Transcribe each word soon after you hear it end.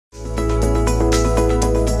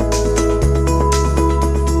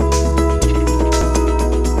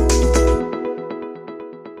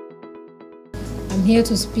here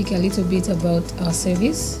to speak a little bit about our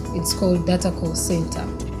service. It's called Data Call Center.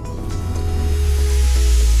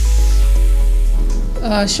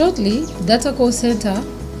 Shortly, Data Call Center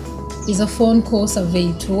is a phone call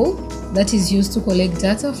survey tool that is used to collect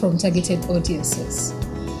data from targeted audiences.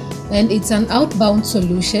 And it's an outbound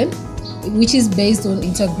solution which is based on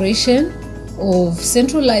integration of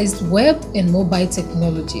centralized web and mobile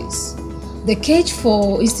technologies. The catch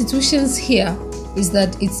for institutions here is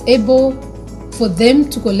that it's able for them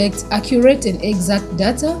to collect accurate and exact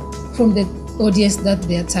data from the audience that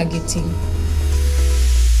they are targeting.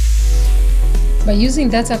 By using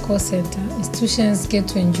Data Call Center, institutions get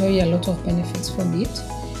to enjoy a lot of benefits from it.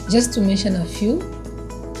 Just to mention a few,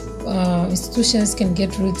 institutions can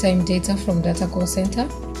get real-time data from Data Call Center.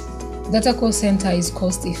 Data Call Center is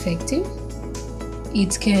cost-effective.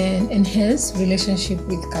 It can enhance relationship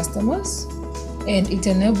with customers, and it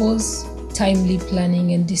enables timely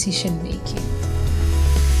planning and decision-making.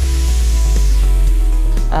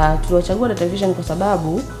 Tulichagua DataVision kwa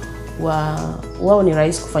sababu wao ni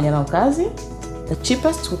rahisi kufanya nao kazi, the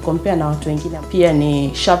cheapest to compare na watu wengine, pia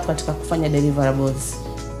ni sharp katika kufanya deliverables.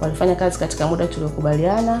 Walifanya kazi katika muda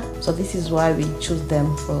tuliokubaliana, so this is why we choose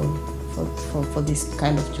them for this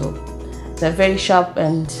kind of job. They're very sharp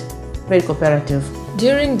and very cooperative.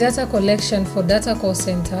 During data collection for Data Call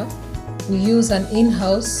Center, we use an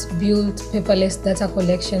in-house built paperless data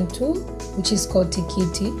collection tool, which is called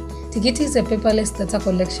Tikiti. Tikiti is a paperless data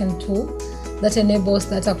collection tool that enables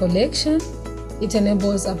data collection, it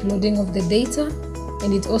enables uploading of the data,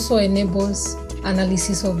 and it also enables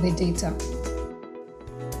analysis of the data.